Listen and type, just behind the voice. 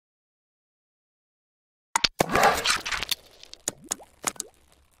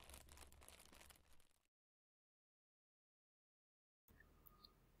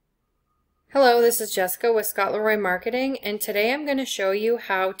Hello, this is Jessica with Scott Leroy Marketing, and today I'm going to show you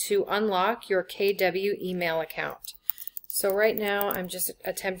how to unlock your KW email account. So right now I'm just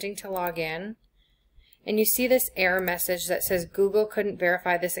attempting to log in, and you see this error message that says Google couldn't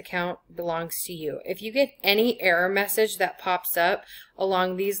verify this account belongs to you. If you get any error message that pops up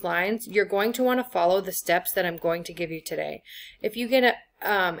along these lines, you're going to want to follow the steps that I'm going to give you today. If you get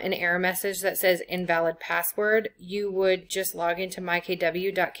an error message that says invalid password, you would just log into mykw.kw.com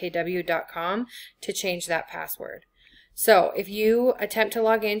to change that password. So if you attempt to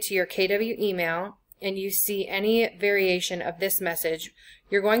log into your KW email and you see any variation of this message,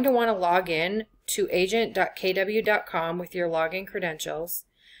 you're going to want to log in to agent.kw.com with your login credentials.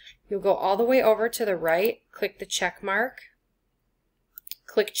 You'll go all the way over to the right, click the check mark,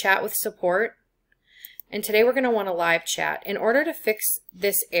 click chat with support, and today we're going to want to live chat. In order to fix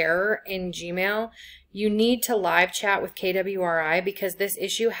this error in Gmail, you need to live chat with KWRI because this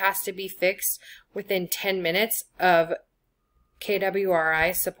issue has to be fixed within 10 minutes of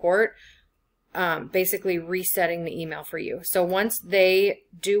KWRI support basically resetting the email for you. So once they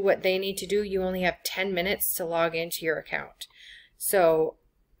do what they need to do, you only have 10 minutes to log into your account. So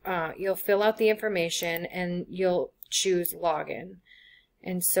you'll fill out the information and you'll choose login.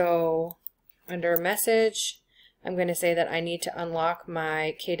 And so under message, I'm going to say that I need to unlock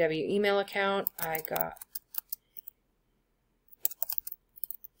my KW email account.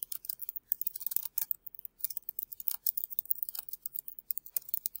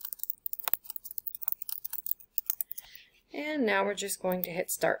 And now we're just going to hit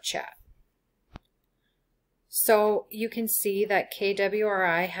start chat. So you can see that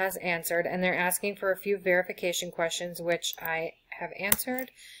KWRI has answered, and they're asking for a few verification questions, which I have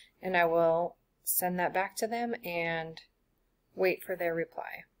answered, and I will send that back to them and wait for their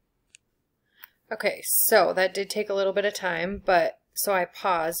reply. Okay, so that did take a little bit of time, so I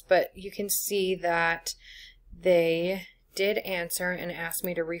paused, but you can see that they did answer and asked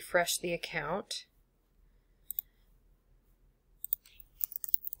me to refresh the account.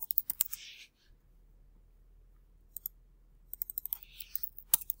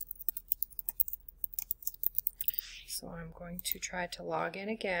 So I'm going to try to log in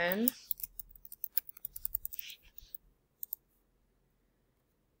again.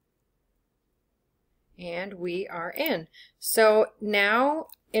 And we are in. So now,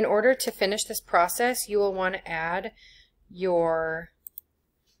 in order to finish this process, you will want to add your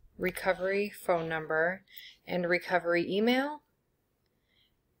recovery phone number and recovery email,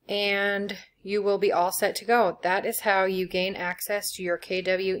 and you will be all set to go. That is how you gain access to your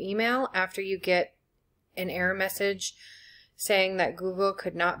KW email after you get an error message saying that Google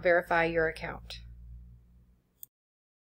could not verify your account.